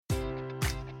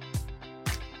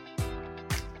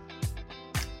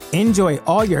Enjoy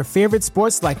all your favorite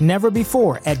sports like never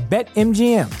before at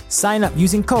BetMGM. Sign up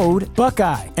using code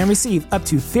Buckeye and receive up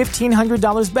to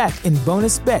 $1,500 back in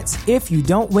bonus bets if you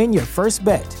don't win your first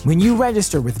bet. When you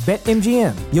register with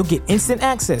BetMGM, you'll get instant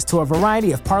access to a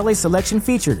variety of parlay selection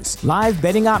features, live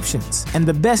betting options, and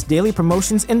the best daily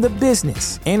promotions in the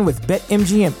business. And with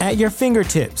BetMGM at your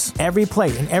fingertips, every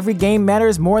play and every game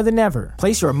matters more than ever.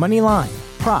 Place your money line,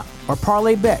 prop, or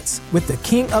parlay bets with the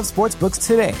king of sportsbooks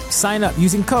today. Sign up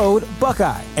using code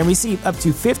Buckeye and receive up to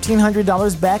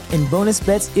 $1,500 back in bonus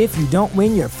bets if you don't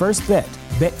win your first bet.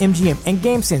 BetMGM and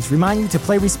GameSense remind you to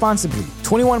play responsibly.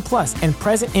 21 plus and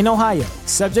present in Ohio,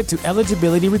 subject to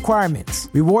eligibility requirements.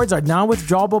 Rewards are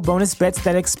non-withdrawable bonus bets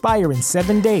that expire in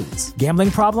 7 days. Gambling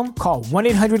problem? Call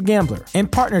 1-800-GAMBLER. In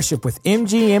partnership with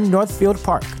MGM Northfield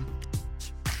Park.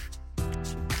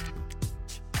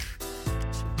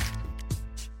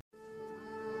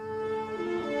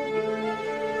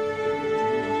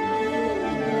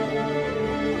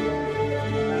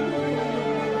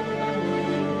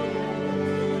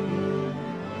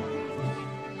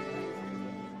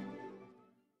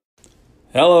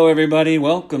 Hello, everybody.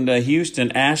 Welcome to Houston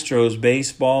Astros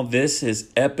Baseball. This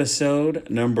is episode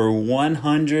number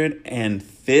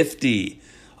 150,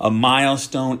 a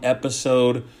milestone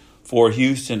episode for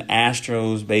Houston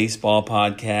Astros Baseball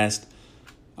Podcast.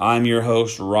 I'm your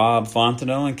host, Rob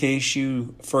Fontenot, in case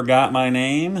you forgot my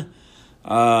name.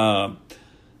 So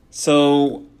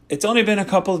it's only been a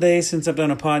couple of days since I've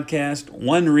done a podcast.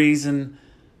 One reason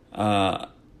I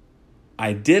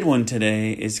did one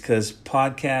today is because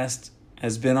podcast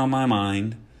has been on my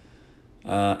mind,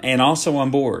 and also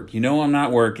on board. You know I'm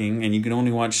not working, and you can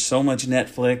only watch so much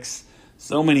Netflix,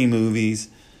 so many movies.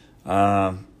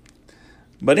 But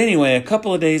anyway, a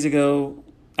couple of days ago,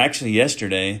 actually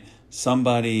yesterday,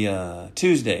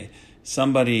 Tuesday,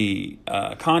 somebody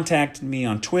contacted me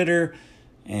on Twitter,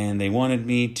 and they wanted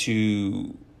me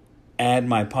to add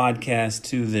my podcast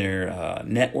to their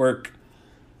network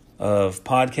of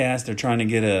podcasts. They're trying to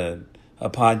get a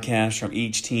podcast from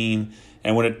each team.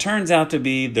 And what it turns out to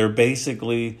be, they're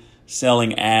basically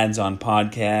selling ads on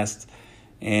podcasts.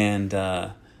 And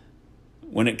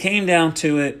when it came down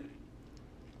to it,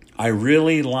 I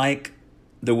really like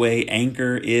the way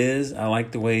Anchor is. I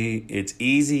like the way it's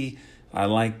easy. I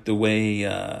like the way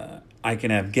I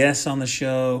can have guests on the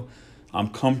show. I'm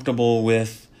comfortable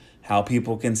with how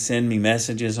people can send me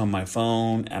messages on my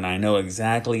phone, and I know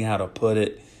exactly how to put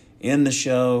it in the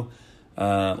show.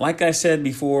 Like I said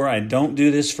before, I don't do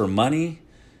this for money.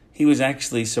 He was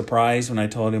actually surprised when I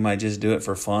told him I just do it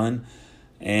for fun.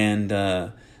 And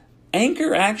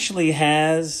Anchor actually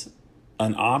has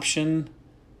an option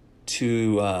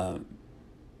to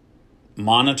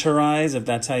monetize, if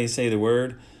that's how you say the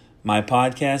word, my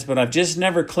podcast. But I've just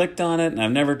never clicked on it, and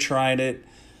I've never tried it.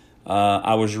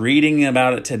 I was reading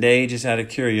about it today just out of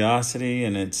curiosity,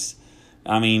 and it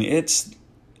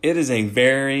is a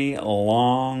very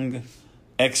long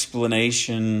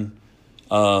explanation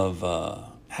of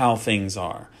how things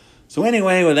are. So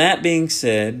anyway, with that being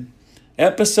said,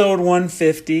 episode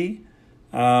 150,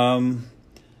 we're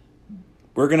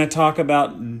going to talk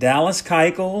about Dallas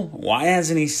Keuchel. Why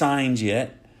hasn't he signed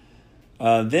yet?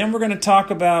 Then we're going to talk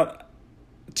about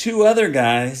two other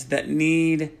guys that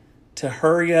need to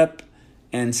hurry up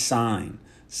and sign.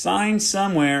 Sign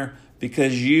somewhere,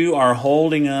 because you are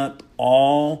holding up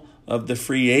all of the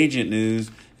free agent news,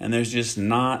 and there's just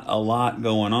not a lot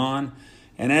going on.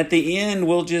 And at the end,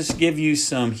 we'll just give you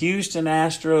some Houston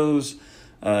Astros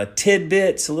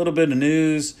tidbits, a little bit of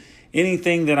news,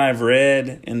 anything that I've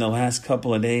read in the last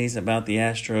couple of days about the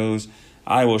Astros.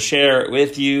 I will share it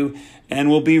with you, and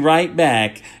we'll be right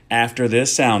back after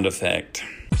this sound effect.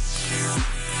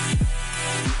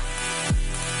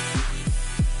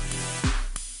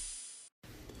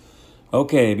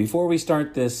 Okay, before we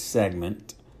start this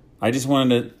segment, I just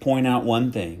wanted to point out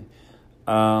one thing.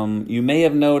 You may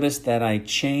have noticed that I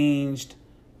changed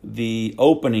the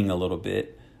opening a little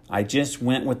bit. I just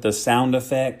went with the sound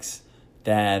effects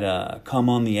that come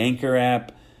on the Anchor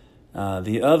app.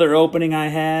 The other opening I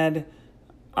had,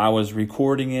 I was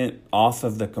recording it off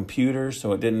of the computer,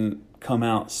 so it didn't come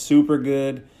out super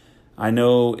good. I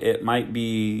know it might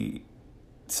be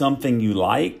something you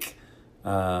like.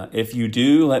 If you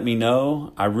do, let me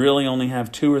know. I really only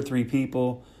have 2 or 3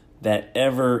 people that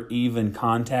ever even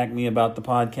contact me about the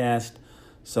podcast,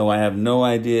 so I have no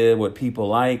idea what people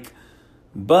like.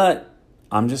 But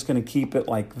I'm just going to keep it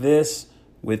like this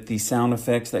with the sound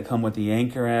effects that come with the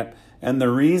Anchor app. And the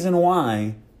reason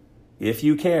why, if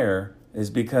you care,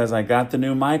 is because I got the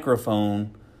new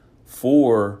microphone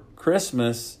for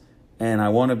Christmas, and I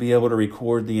want to be able to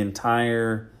record the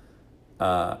entire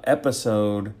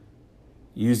episode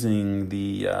using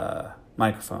the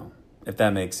microphone, if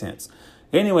that makes sense.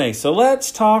 Anyway, so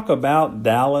let's talk about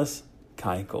Dallas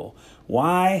Keuchel.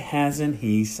 Why hasn't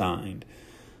he signed?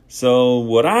 So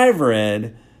what I've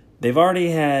read, they've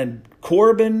already had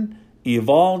Corbin,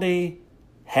 Eovaldi,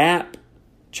 Happ,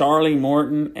 Charlie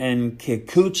Morton, and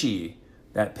Kikuchi,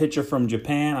 that pitcher from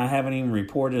Japan. I haven't even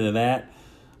reported of that.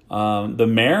 The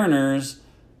Mariners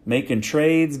making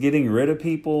trades, getting rid of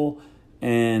people,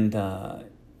 and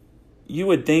you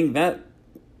would think that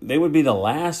they would be the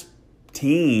last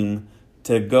team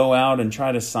to go out and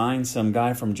try to sign some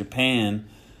guy from Japan,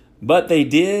 but they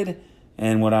did.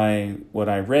 And what I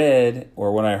read,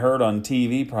 or what I heard on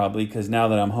TV probably, because now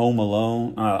that I'm home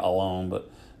alone, not alone, but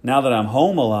now that I'm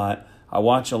home a lot, I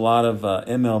watch a lot of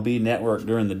MLB Network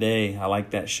during the day. I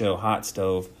like that show, Hot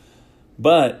Stove.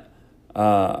 But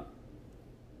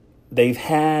they've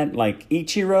had like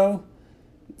Ichiro.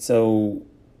 So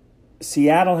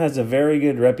Seattle has a very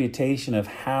good reputation of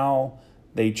how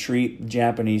they treat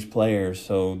Japanese players.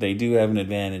 So they do have an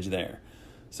advantage there.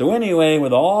 So anyway,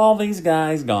 with all these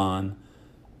guys gone,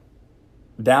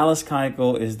 Dallas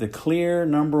Keuchel is the clear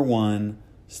number one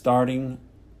starting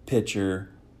pitcher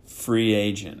free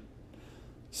agent.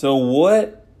 So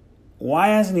why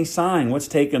hasn't he signed? What's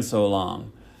taken so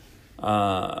long?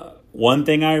 One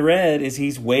thing I read is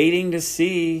he's waiting to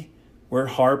see where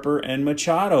Harper and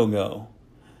Machado go.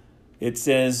 It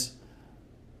says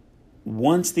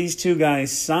once these two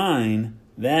guys sign,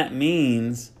 that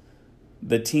means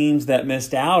the teams that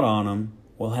missed out on him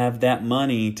will have that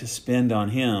money to spend on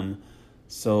him.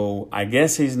 So I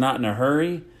guess he's not in a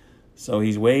hurry. So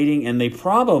he's waiting, and they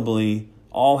probably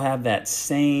all have that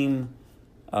same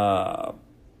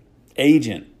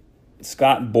agent,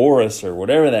 Scott Boras or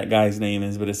whatever that guy's name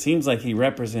is, but it seems like he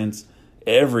represents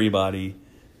everybody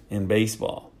in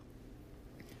baseball.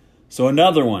 So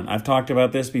another one, I've talked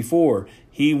about this before.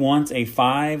 He wants a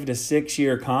 5 to 6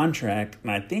 year contract, and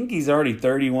I think he's already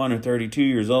 31 or 32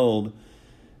 years old.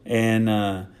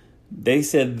 And they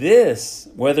said this,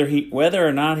 whether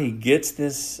or not he gets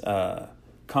this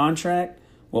contract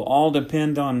will all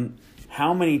depend on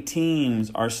how many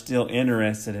teams are still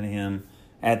interested in him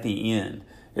at the end.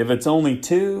 If it's only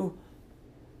 2,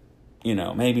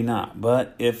 maybe not.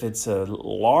 But if it's a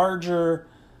larger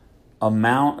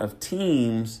amount of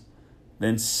teams,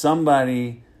 then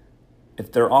somebody,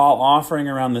 if they're all offering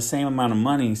around the same amount of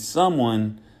money,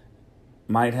 someone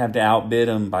might have to outbid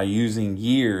him by using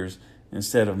years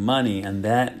instead of money, and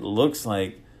that looks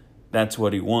like that's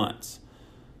what he wants.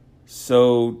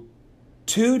 So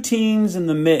 2 teams in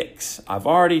the mix. I've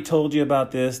already told you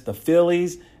about this, the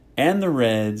Phillies and the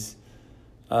Reds.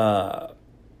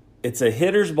 It's a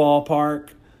hitter's ballpark,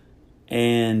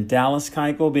 and Dallas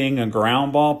Keuchel being a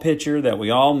ground ball pitcher that we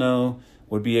all know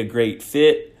would be a great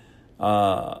fit.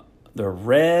 The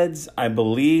Reds, I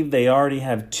believe they already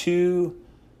have 2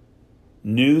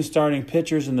 new starting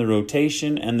pitchers in the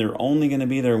rotation, and they're only going to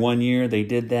be there 1 year. They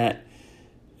did that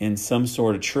in some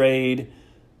sort of trade.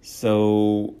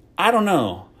 So I don't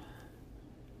know.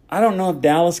 I don't know if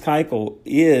Dallas Keuchel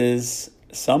is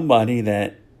somebody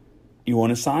that you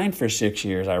want to sign for 6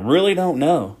 years. I really don't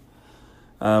know.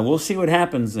 We'll see what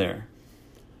happens there.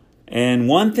 And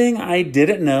one thing I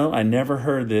didn't know, I never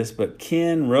heard this, but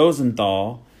Ken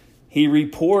Rosenthal, he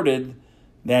reported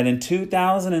that in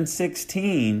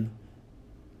 2016,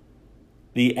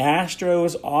 the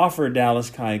Astros offered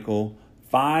Dallas Keuchel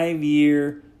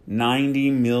 5-year,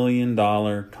 $90 million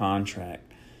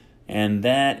contract. And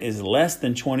that is less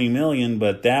than $20 million,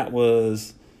 but that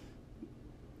was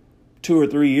 2 or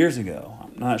 3 years ago.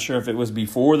 I'm not sure if it was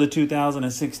before the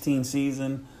 2016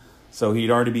 season, so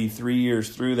he'd already be 3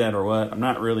 years through that or what. I'm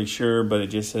not really sure, but it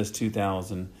just says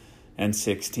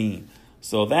 2016.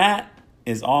 So that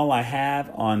is all I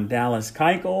have on Dallas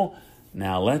Keuchel.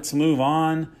 Now let's move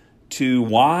on to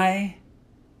why,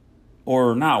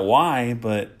 or not why,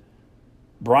 but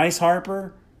Bryce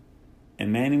Harper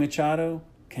and Manny Machado,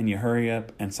 can you hurry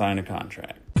up and sign a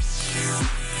contract?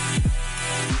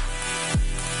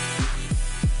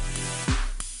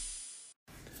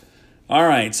 All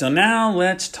right, so now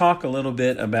let's talk a little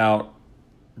bit about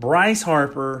Bryce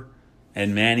Harper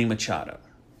and Manny Machado.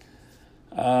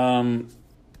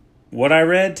 What I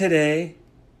read today,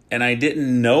 and I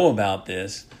didn't know about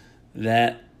this,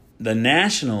 that the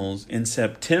Nationals in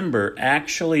September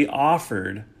actually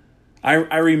offered,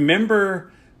 I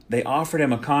remember they offered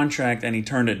him a contract and he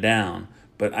turned it down,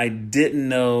 but I didn't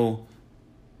know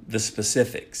the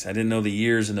specifics. I didn't know the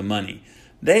years and the money.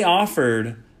 They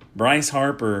offered Bryce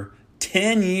Harper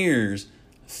 10 years,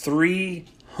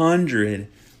 $300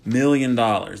 million.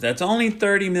 That's only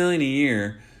 $30 million a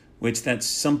year, which that's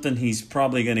something he's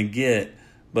probably going to get.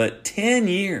 but 10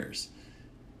 years.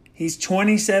 He's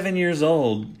 27 years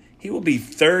old. He will be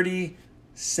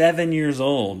 37 years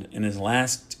old in his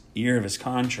last year of his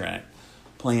contract,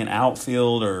 playing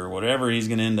outfield or whatever he's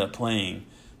going to end up playing.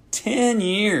 10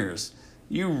 years.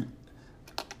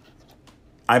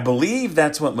 I believe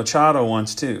that's what Machado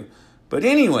wants too. But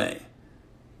anyway,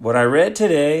 what I read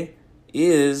today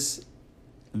is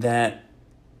that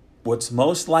what's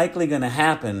most likely going to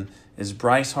happen is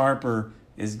Bryce Harper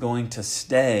is going to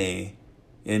stay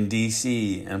in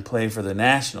D.C. and play for the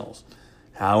Nationals.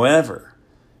 However,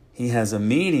 he has a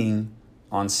meeting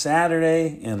on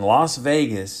Saturday in Las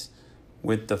Vegas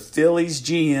with the Phillies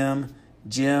GM,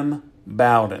 Jim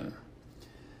Bowden.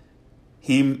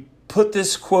 He put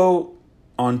this quote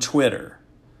on Twitter.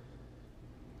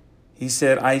 He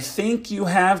said, "I think you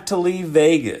have to leave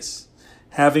Vegas,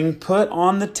 having put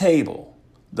on the table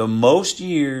the most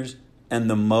years and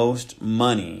the most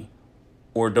money,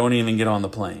 or don't even get on the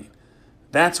plane."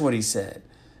 That's what he said.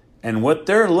 And what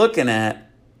they're looking at,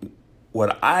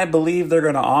 what I believe they're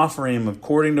going to offer him,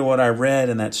 according to what I read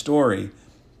in that story,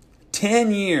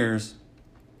 10 years,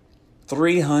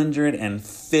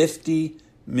 $350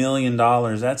 million.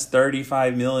 That's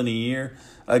 $35 million a year.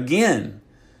 Again,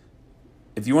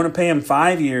 if you want to pay him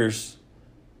 5 years,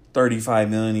 $35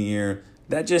 million a year,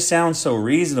 that just sounds so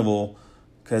reasonable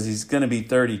because he's going to be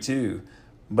 32.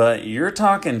 But you're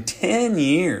talking 10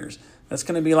 years. That's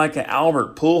going to be like an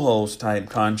Albert Pujols type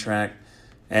contract,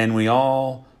 and we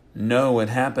all know what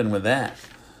happened with that.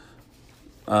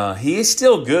 He is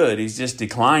still good. He's just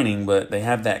declining, but they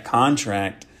have that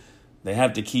contract. They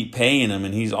have to keep paying him,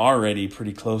 and he's already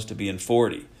pretty close to being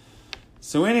 40.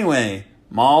 So anyway,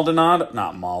 Manny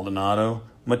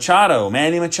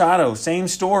Machado, same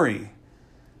story.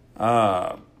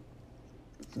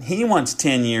 He wants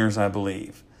 10 years, I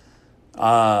believe.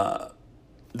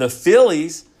 The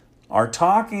Phillies are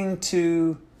talking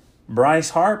to Bryce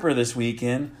Harper this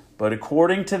weekend, but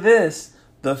according to this,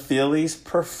 the Phillies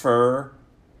prefer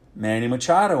Manny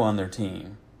Machado on their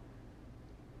team.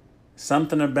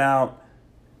 Something about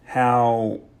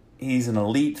how he's an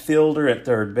elite fielder at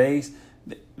third base.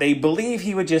 They believe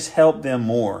he would just help them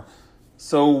more.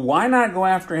 So why not go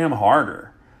after him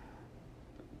harder?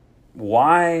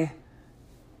 Why?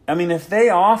 I mean, if they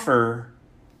offer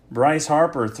Bryce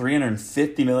Harper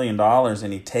 $350 million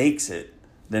and he takes it,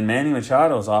 then Manny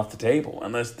Machado's off the table.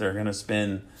 Unless they're going to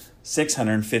spend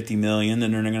 $650 million,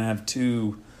 then they're going to have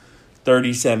two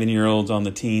 37-year-olds on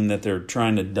the team that they're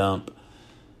trying to dump.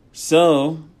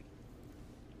 So,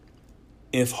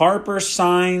 if Harper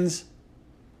signs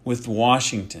with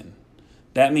Washington,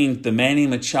 that means the Manny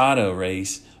Machado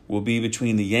race will be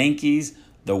between the Yankees,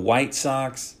 the White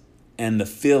Sox, and the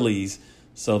Phillies.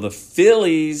 So the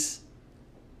Phillies,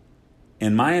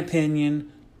 in my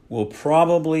opinion, will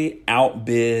probably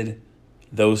outbid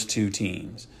those two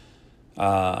teams.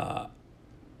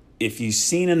 If you've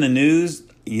seen in the news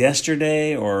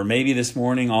yesterday or maybe this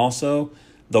morning also,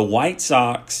 the White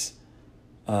Sox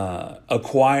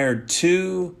acquired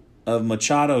two of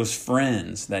Machado's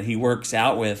friends that he works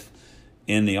out with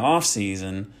in the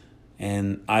offseason,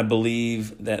 and I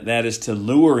believe that is to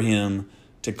lure him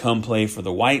to come play for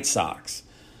the White Sox.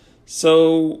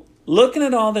 So looking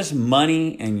at all this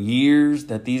money and years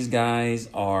that these guys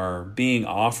are being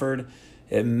offered,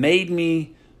 it made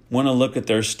me want to look at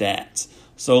their stats.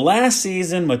 So last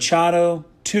season, Machado,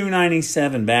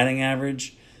 .297 batting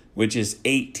average, which is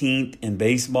 18th in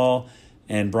baseball,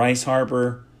 and Bryce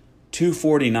Harper,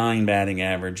 .249 batting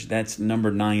average. That's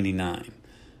number 99.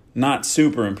 Not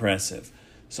super impressive.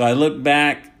 So I look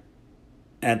back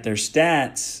at their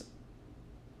stats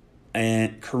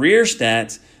and career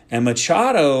stats, and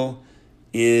Machado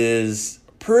is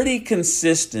pretty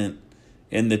consistent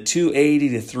in the 280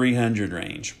 to 300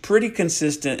 range. Pretty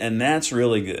consistent, and that's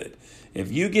really good. If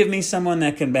you give me someone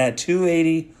that can bat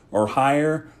 280 or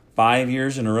higher 5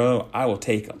 years in a row, I will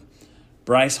take them.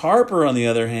 Bryce Harper, on the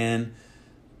other hand,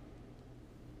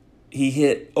 he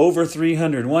hit over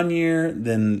 300 one year,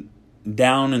 then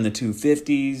down in the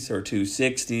 250s or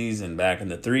 260s, and back in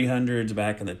the 300s,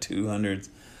 back in the 200s.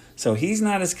 So he's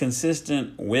not as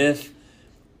consistent with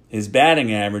his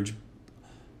batting average.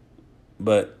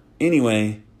 But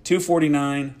anyway,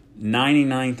 249,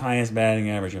 99th highest batting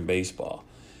average in baseball.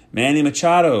 Manny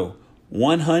Machado,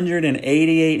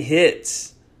 188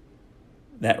 hits.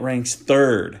 That ranks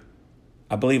third.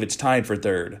 I believe it's tied for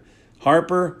third.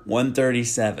 Harper,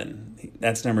 137.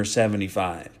 That's number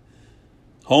 75.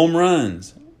 Home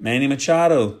runs. Manny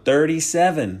Machado,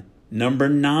 37. Number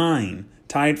 9.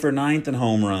 Tied for 9th in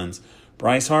home runs.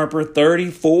 Bryce Harper,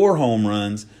 34 home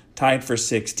runs. Tied for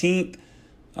 16th.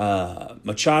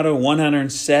 Machado,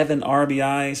 107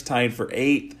 RBIs, tied for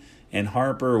 8th. And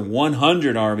Harper,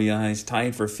 100 RBIs,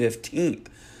 tied for 15th.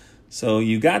 So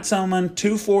you got someone,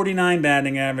 249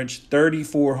 batting average,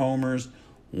 34 homers,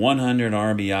 100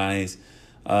 RBIs.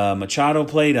 Machado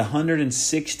played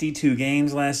 162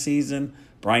 games last season.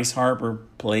 Bryce Harper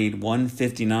played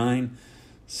 159.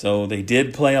 So they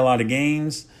did play a lot of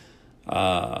games.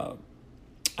 I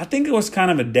think it was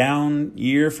kind of a down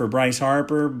year for Bryce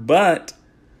Harper, but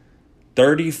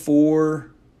 34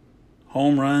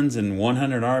 home runs and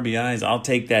 100 RBIs, I'll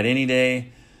take that any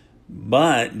day.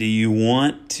 But do you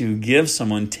want to give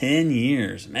someone 10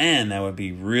 years? Man, that would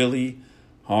be really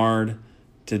hard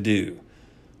to do.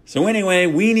 So anyway,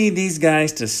 we need these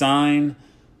guys to sign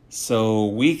so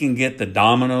we can get the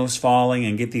dominoes falling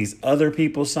and get these other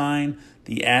people signed.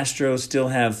 The Astros still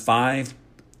have 5,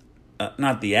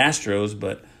 not the Astros,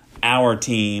 but our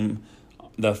team,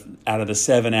 out of the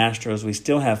 7 Astros, we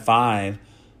still have 5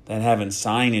 that haven't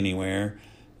signed anywhere.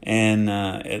 And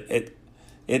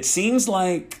it seems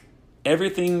like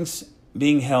everything's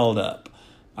being held up.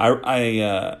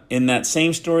 I in that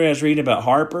same story I was reading about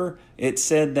Harper, it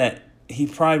said that he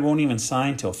probably won't even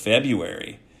sign till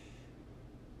February.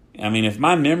 I mean, if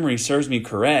my memory serves me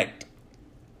correct,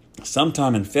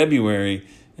 sometime in February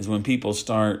is when people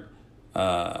start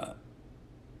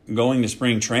going to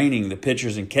spring training, the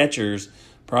pitchers and catchers,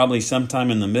 probably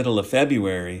sometime in the middle of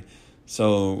February.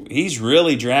 So he's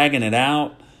really dragging it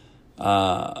out.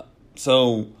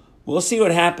 So we'll see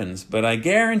what happens. But I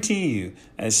guarantee you,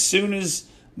 as soon as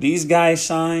these guys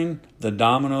sign, the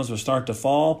dominoes will start to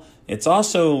fall. It's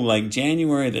also like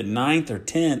January the 9th or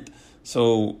 10th.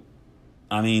 So,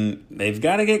 I mean, they've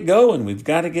got to get going. We've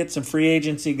got to get some free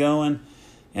agency going.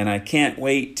 And I can't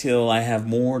wait till I have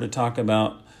more to talk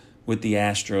about with the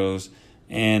Astros.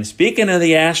 And speaking of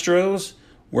the Astros,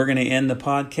 we're going to end the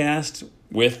podcast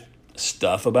with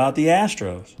stuff about the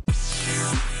Astros.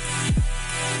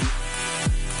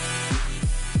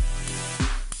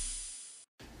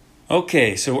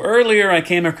 Okay, so earlier I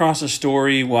came across a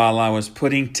story while I was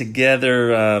putting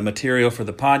together material for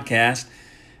the podcast,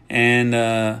 and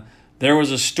there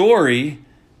was a story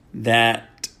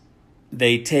that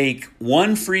they take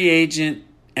one free agent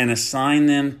and assign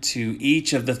them to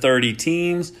each of the 30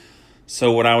 teams.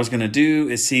 So what I was going to do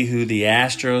is see who the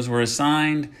Astros were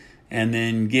assigned and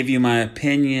then give you my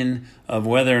opinion of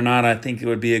whether or not I think it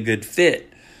would be a good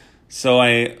fit. So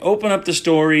I open up the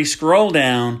story, scroll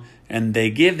down, and they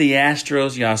give the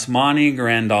Astros Yasmani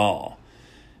Grandal.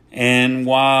 And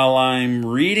while I'm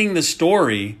reading the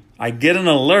story, I get an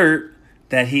alert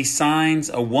that he signs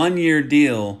a 1-year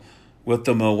deal with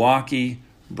the Milwaukee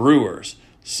Brewers.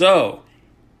 So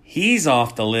he's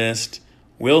off the list.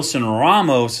 Wilson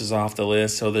Ramos is off the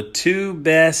list. So the 2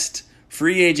 best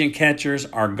free agent catchers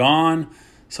are gone.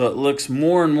 So it looks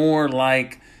more and more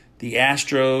like the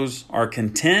Astros are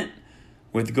content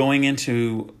with going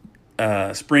into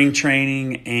spring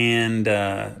training and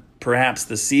perhaps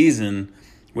the season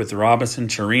with Robinson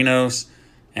Chirinos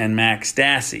and Max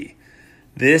Stassi.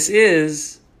 This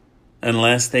is,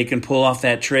 unless they can pull off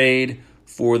that trade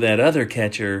for that other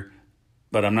catcher,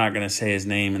 but I'm not going to say his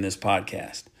name in this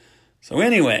podcast. So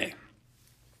anyway,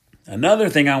 another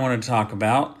thing I wanted to talk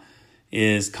about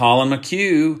is Colin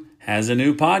McHugh has a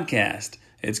new podcast.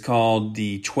 It's called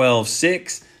the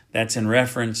 12-6. That's in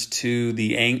reference to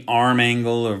the arm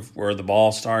angle of where the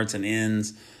ball starts and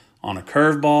ends on a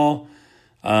curveball.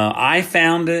 I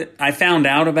found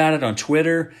out about it on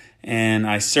Twitter, and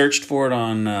I searched for it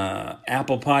on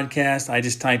Apple Podcast. I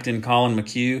just typed in Colin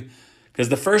McHugh because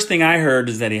the first thing I heard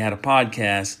is that he had a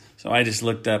podcast, so I just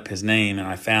looked up his name and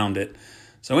I found it.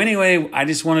 So anyway, I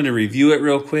just wanted to review it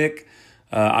real quick.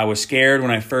 I was scared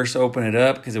when I first opened it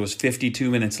up because it was 52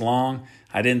 minutes long.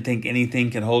 I didn't think anything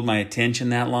could hold my attention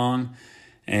that long.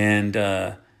 And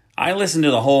I listened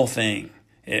to the whole thing.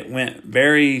 It went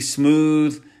very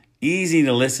smooth, easy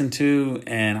to listen to,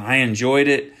 and I enjoyed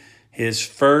it. His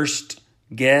first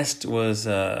guest was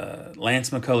Lance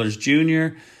McCullers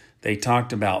Jr. They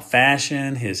talked about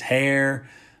fashion, his hair,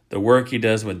 the work he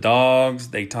does with dogs.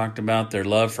 They talked about their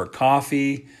love for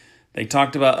coffee. They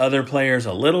talked about other players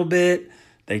a little bit.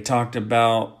 They talked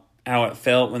about how it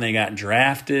felt when they got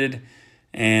drafted.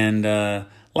 And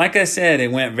like I said,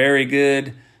 it went very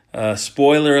good.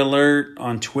 Spoiler alert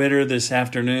on Twitter this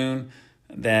afternoon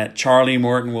that Charlie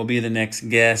Morton will be the next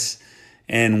guest.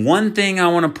 And one thing I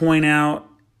want to point out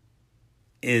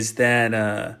is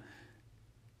that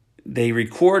they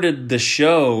recorded the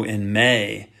show in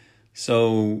May.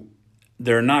 So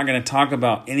they're not going to talk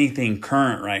about anything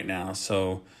current right now.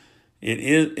 So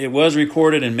it was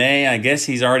recorded in May. I guess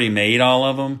he's already made all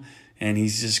of them. and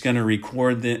he's just going to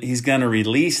record them. He's going to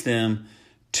release them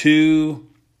 2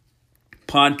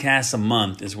 podcasts a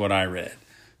month is what I read.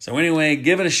 So anyway,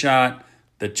 give it a shot.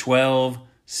 The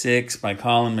 12-6 by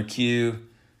Colin McHugh.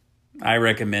 I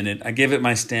recommend it. I give it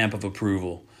my stamp of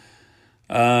approval.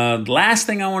 Last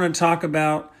thing I want to talk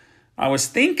about, I was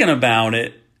thinking about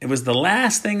it. It was the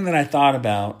last thing that I thought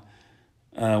about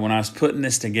when I was putting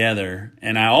this together,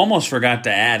 and I almost forgot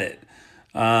to add it.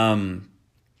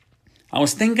 I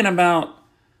was thinking about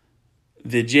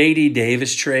the J.D.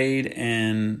 Davis trade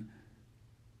and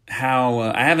how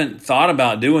I haven't thought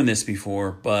about doing this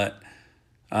before, but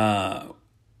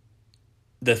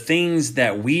the things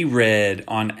that we read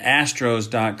on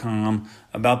Astros.com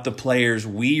about the players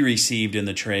we received in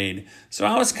the trade. So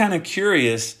I was kind of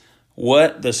curious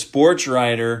what the sports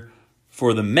writer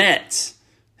for the Mets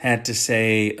had to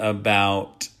say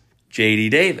about J.D.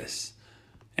 Davis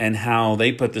and how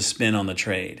they put the spin on the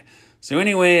trade. So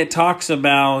anyway, it talks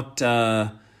about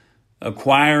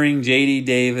acquiring J.D.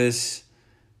 Davis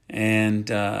and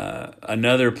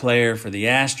another player for the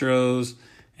Astros,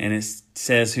 and it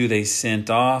says who they sent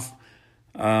off.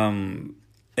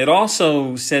 It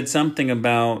also said something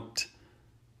about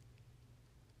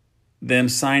them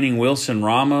signing Wilson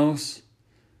Ramos,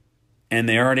 and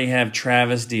they already have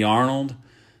Travis d'Arnaud.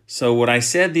 So what I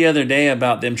said the other day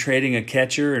about them trading a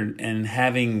catcher and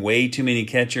having way too many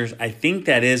catchers, I think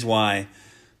that is why.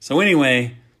 So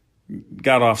anyway,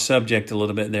 got off subject a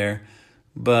little bit there.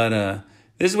 But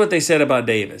this is what they said about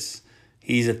Davis.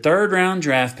 He's a 3rd-round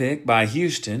draft pick by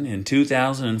Houston in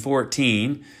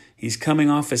 2014. He's coming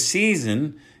off a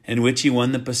season in which he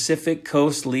won the Pacific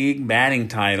Coast League batting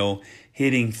title,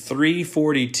 hitting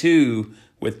 .342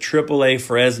 with AAA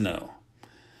Fresno.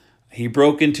 He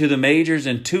broke into the majors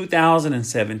in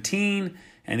 2017,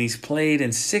 and he's played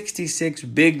in 66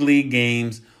 big league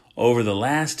games over the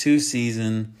last 2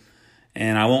 seasons.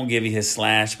 And I won't give you his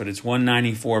slash, but it's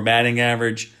 .194 batting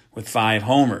average with 5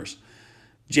 homers.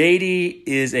 JD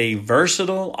is a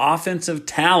versatile offensive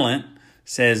talent,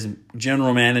 says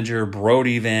general manager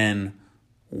Brodie Van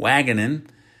Wagenen,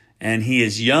 and he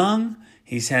is young.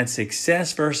 He's had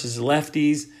success versus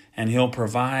lefties, and he'll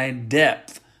provide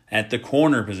depth at the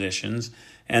corner positions.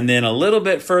 And then a little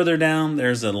bit further down,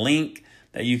 there's a link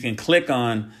that you can click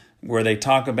on where they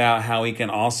talk about how he can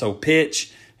also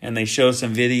pitch, and they show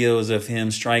some videos of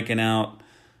him striking out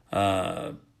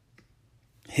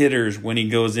hitters when he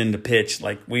goes in to pitch.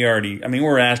 Like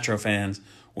we're Astro fans.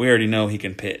 We already know he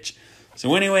can pitch.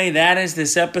 So anyway, that is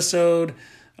this episode.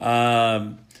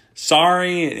 Sorry,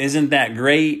 it isn't that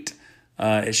great.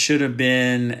 It should have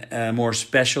been a more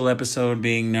special episode,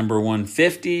 being number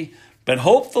 150. But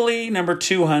hopefully number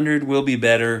 200 will be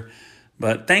better.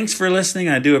 But thanks for listening.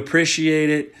 I do appreciate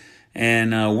it.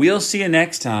 And we'll see you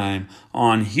next time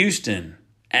on Houston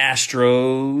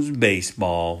Astros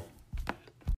Baseball.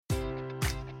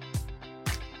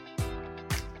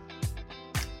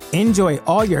 Enjoy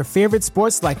all your favorite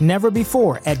sports like never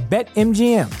before at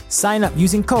BetMGM. Sign up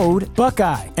using code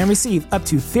Buckeye and receive up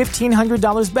to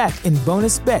 $1,500 back in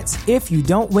bonus bets if you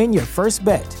don't win your first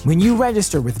bet. When you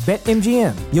register with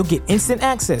BetMGM, you'll get instant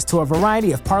access to a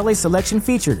variety of parlay selection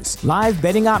features, live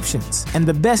betting options, and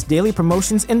the best daily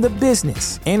promotions in the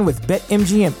business. And with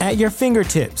BetMGM at your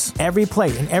fingertips, every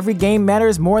play and every game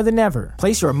matters more than ever.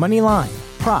 Place your money line,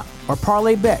 prop, or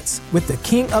parlay bets with the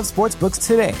king of sportsbooks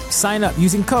today. Sign up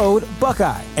using code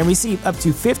Buckeye and receive up to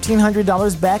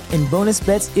 $1,500 back in bonus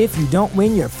bets if you don't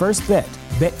win your first bet.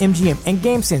 BetMGM and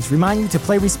GameSense remind you to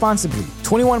play responsibly.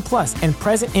 21 plus and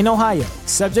present in Ohio,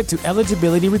 subject to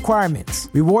eligibility requirements.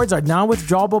 Rewards are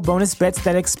non-withdrawable bonus bets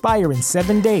that expire in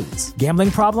 7 days. Gambling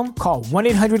problem? Call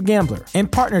 1-800-GAMBLER. In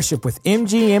partnership with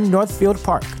MGM Northfield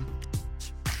Park.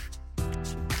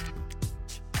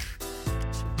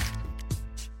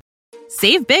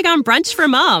 Save big on brunch for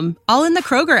mom, all in the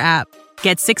Kroger app.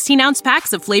 Get 16-ounce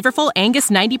packs of flavorful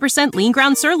Angus 90% lean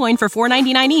ground sirloin for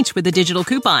 $4.99 each with a digital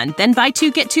coupon. Then buy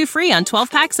 2, get 2 free on 12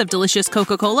 packs of delicious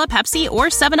Coca-Cola, Pepsi, or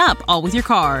 7-Up, all with your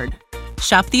card.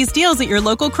 Shop these deals at your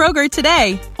local Kroger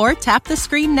today, or tap the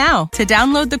screen now to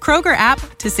download the Kroger app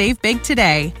to save big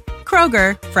today.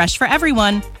 Kroger, fresh for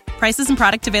everyone. Prices and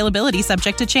product availability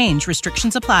subject to change.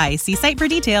 Restrictions apply. See site for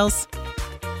details.